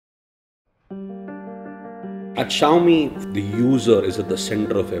At Xiaomi, the user is at the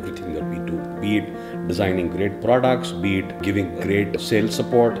center of everything that we do, be it designing great products, be it giving great sales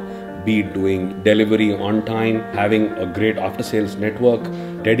support, be it doing delivery on time, having a great after-sales network,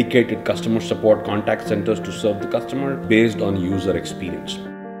 dedicated customer support contact centers to serve the customer based on user experience.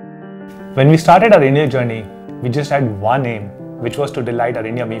 When we started our India journey, we just had one aim, which was to delight our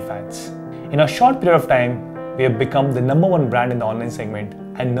India Me fans. In a short period of time, we have become the #1 brand in the online segment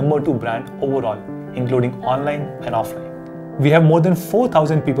and #2 brand overall, including online and offline. We have more than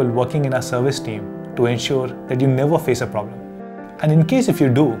 4,000 people working in our service team to ensure that you never face a problem. And in case if you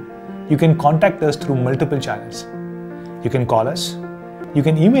do, you can contact us through multiple channels. You can call us, you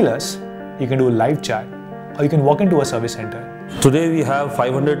can email us, you can do a live chat, or you can walk into a service center. Today we have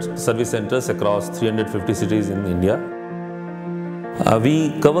 500 service centers across 350 cities in India. We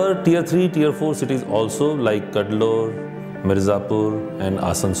cover Tier 3, Tier 4 cities also like Cuddalore, Mirzapur and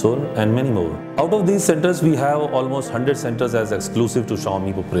Asansol and many more. Out of these centers, we have almost 100 centers as exclusive to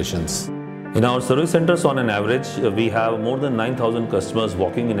Xiaomi operations. In our service centers, on an average, we have more than 9,000 customers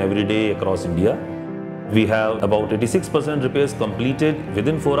walking in every day across India. We have about 86% repairs completed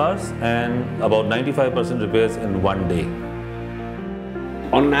within 4 hours and about 95% repairs in 1 day.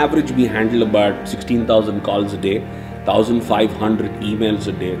 On average, we handle about 16,000 calls a day, 1,500 emails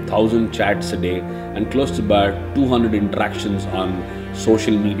a day, 1,000 chats a day, and close to about 200 interactions on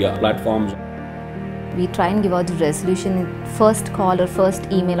social media platforms. We try and give out the resolution in first call or first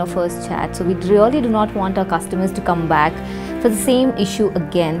email or first chat. So we really do not want our customers to come back for the same issue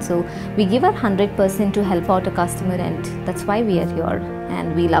again. So we give our 100% to help out a customer, and that's why we are here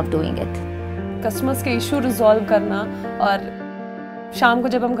and we love doing it. Customers के issue resolve करना और शाम को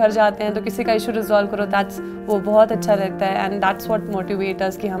जब हम घर जाते हैं तो किसी का issue resolve करो, वो बहुत अच्छा लगता है, and that's what motivates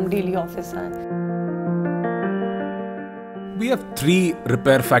us कि हम daily office आएं. We have 3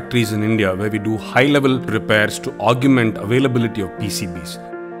 repair factories in India where we do high-level repairs to augment availability of PCBs.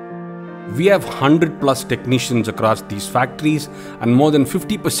 We have 100 plus technicians across these factories, and more than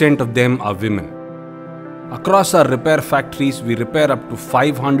 50% of them are women. Across our repair factories, we repair up to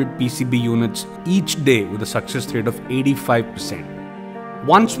 500 PCB units each day with a success rate of 85%.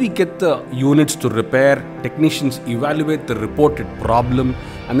 Once we get the units to repair, technicians evaluate the reported problem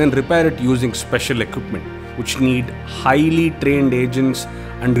and then repair it using special equipment, which need highly trained agents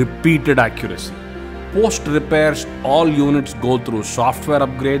and repeated accuracy. Post repairs, all units go through software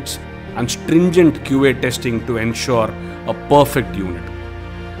upgrades and stringent QA testing to ensure a perfect unit.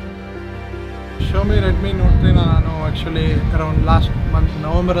 Xiaomi Redmi Note 3 ನಾನು actually around last month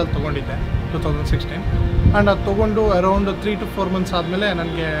November ಅಲ್ಲಿ ತಗೊಂಡಿದ್ದೆ 2016, and ಅದು ತಗೊಂಡು around 3 to 4 months ಆದಮೇಲೆ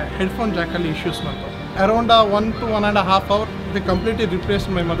ನನಗೆ headphone Jack ಅಲ್ಲಿ issues ಬಂತು. Around 1 to 1.5 hour they completely replaced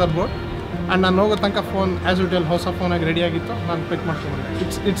my motherboard, and ನಾನು ಹೋಗೋ ತನಕ ಫೋನ್ ಆಸ್ ಯೂಶುವಲ್ ಹೊಸ ಫೋನ್ ಆಗಿ ರೆಡಿ ಆಗಿತ್ತು. ನಾನು ಪಿಕ್ ಮಾಡ್ಕೊಂಡೆ.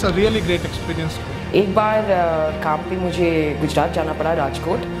 It's a really great experience. एक बार काम पे मुझे गुजरात जाना पड़ा,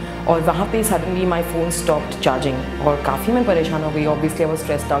 राजकोट, और वहाँ पे suddenly my phone stopped charging और काफ़ी मैं परेशान हो गई. Obviously I was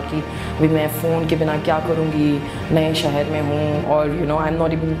stressed out कि अभी मैं फ़ोन के बिना क्या करूँगी, नए शहर में हूँ और I am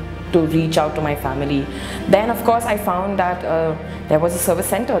not able to reach out to my family. Then of course I found that there was a service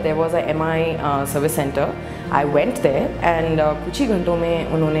center, there was a MI service center. I went there and कुछ ही घंटों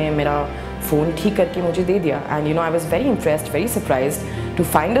में उन्होंने मेरा phone ठीक करके मुझे दे दिया. And you know, I was very impressed, very surprised to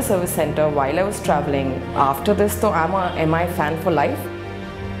find a service center while I was traveling. After this, so I'm a MI fan for life.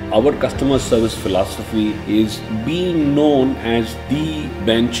 Our customer service philosophy is being known as the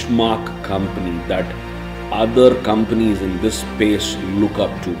benchmark company that other companies in this space look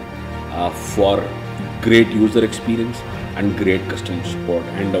up to for great user experience and great customer support.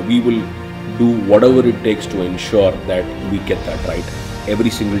 And we will do whatever it takes to ensure that we get that right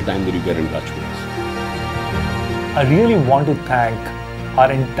every single time that you get in touch with us. I really want to thank our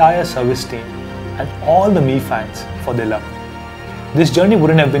entire service team and all the Me fans for their love. This journey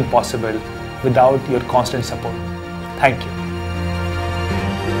wouldn't have been possible without your constant support. Thank you.